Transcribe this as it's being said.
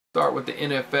Start with the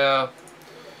NFL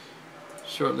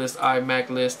short list iMac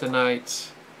list tonight.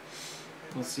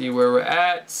 Let's see where we're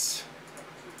at.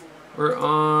 We're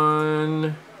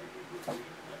on.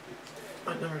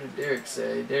 What number did Derek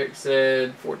say? Derek said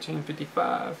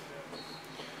 1455.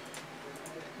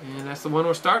 And that's the one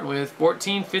we're starting with.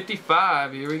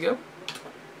 1455. Here we go.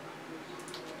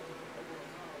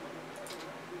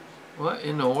 What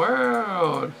in the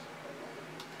world?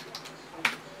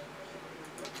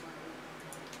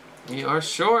 We are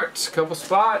short. Couple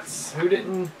spots. Who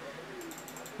didn't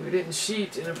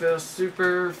sheet? NFL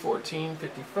Super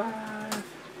 1455.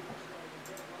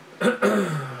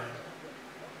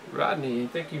 Rodney, I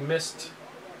think you missed.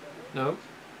 Nope.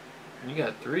 You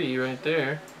got 3 right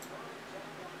there.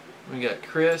 We got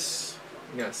Chris.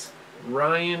 We got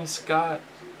Ryan, Scott.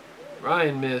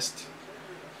 Ryan missed.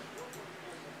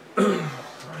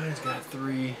 Ryan's got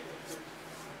 3.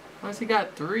 Why's he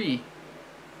got 3?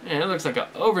 Man, it looks like an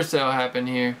oversell happened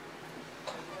here.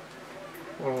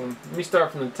 Well, let me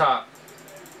start from the top.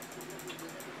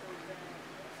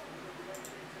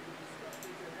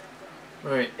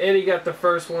 Alright, Eddie got the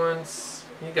first ones.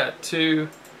 He got 2.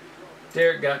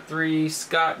 Derek got 3.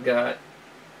 Scott got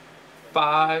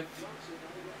 5.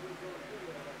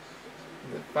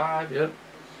 Is it 5? Yep.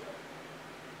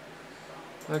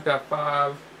 I got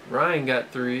 5. Ryan got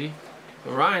 3.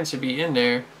 So Ryan should be in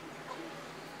there.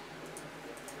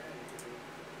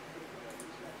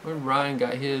 Where Ryan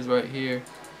got his right here.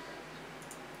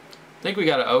 I think we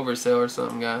got an oversell or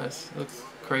something, guys. Looks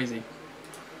crazy.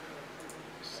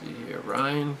 Let's see here,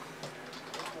 Ryan.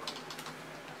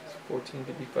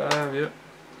 1455, yep.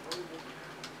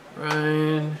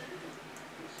 Ryan.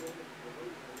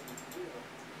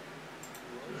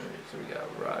 Alright, so we got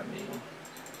Rodney.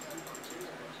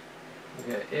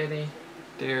 We got Eddie,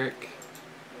 Derek,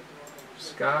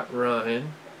 Scott,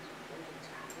 Ryan,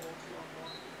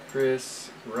 Chris,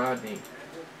 Rodney.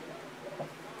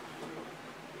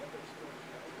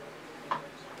 I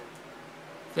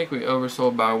think we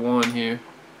oversold by 1 here.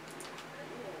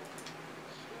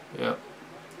 Yep.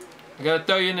 I gotta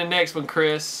throw you in the next one,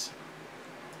 Chris.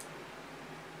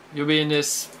 You'll be in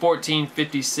this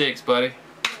 1456, buddy.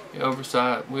 We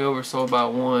oversold by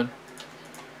 1.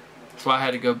 That's why I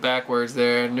had to go backwards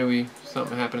there. I knew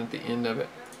something happened at the end of it.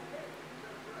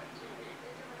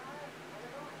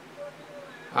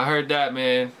 I heard that,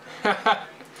 man.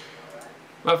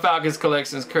 My Falcons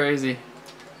collection is crazy.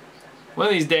 One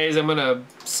of these days I'm gonna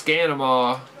scan them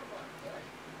all,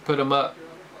 put them up.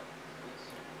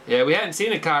 Yeah, we hadn't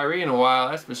seen a Kyrie in a while,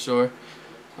 that's for sure.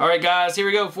 Alright guys, here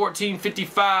we go.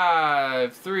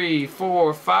 1455. 3,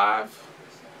 4, 5.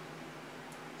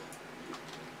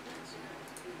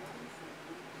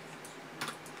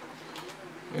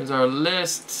 Here's our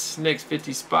list. Next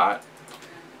 50 spot.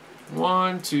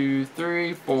 1, 2,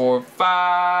 3, 4,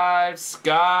 5.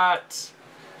 Scott.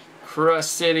 Crush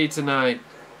City tonight.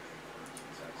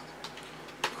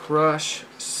 Crush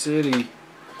City.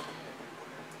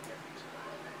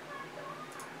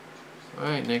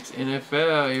 Alright, next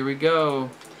NFL. Here we go.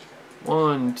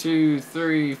 1, 2,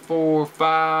 3, 4,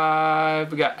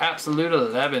 5. We got absolute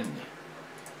 11.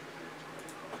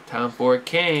 Time for a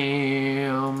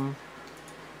cam.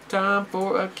 Time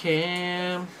for a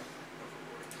cam.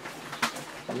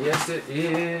 Yes, it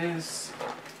is.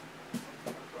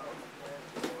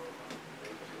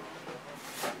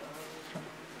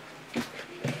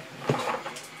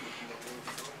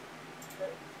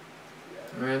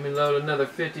 Alright, let me load another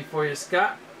 50 for you,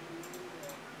 Scott.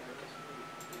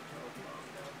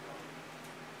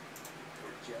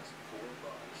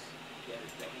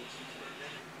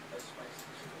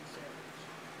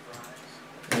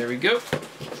 There we go.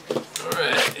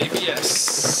 Alright,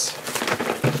 ABS.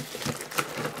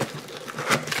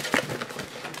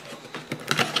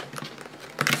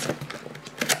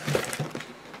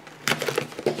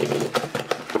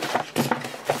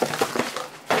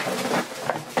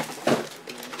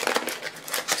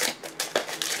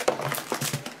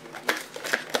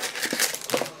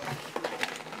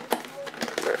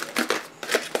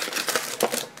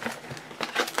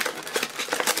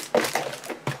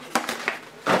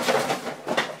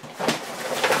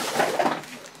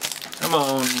 Come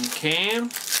on, Cam.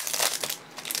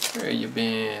 Where you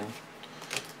been?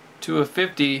 2 of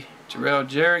 50. Jarrell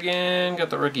Jerrigan. Got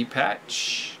the rookie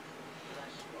patch.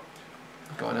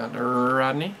 Going out to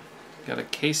Rodney. Got a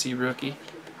Casey rookie.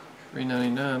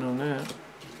 $3.99 on that.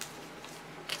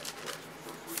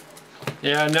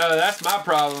 Yeah, no, that's my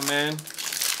problem, man.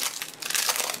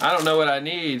 I don't know what I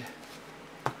need.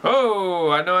 Oh,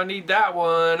 I know I need that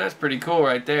one. That's pretty cool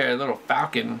right there. Little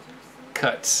Falcon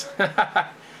cuts.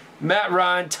 Matt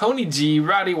Ryan, Tony G,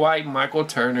 Roddy White, Michael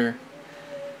Turner.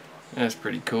 That's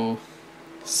pretty cool.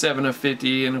 7 of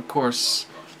 50, and of course,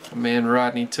 my man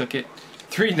Rodney took it.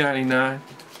 $3.99.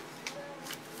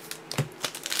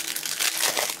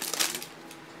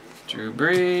 Drew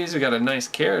Brees, we got a nice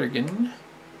Kerrigan.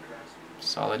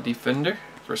 Solid defender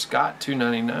for Scott,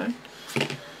 $2.99.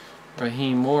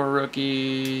 Raheem Moore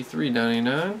rookie,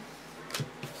 $3.99.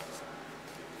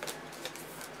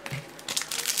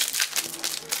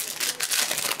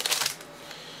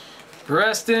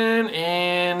 Preston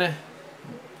and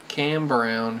Cam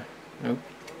Brown. Nope.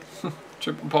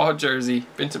 Triple ball jersey.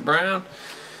 Vincent Brown,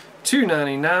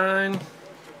 $2.99.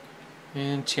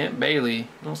 And Champ Bailey.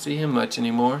 Don't see him much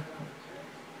anymore.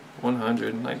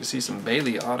 100. I'd like to see some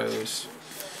Bailey autos.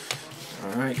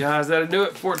 Alright guys, that'll do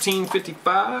it.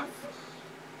 $14.55.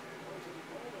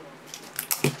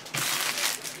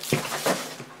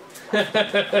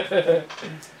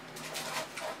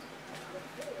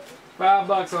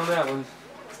 $5 on that one.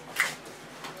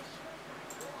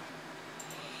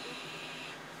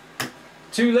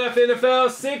 Two left NFL,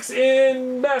 6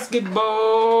 in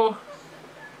basketball.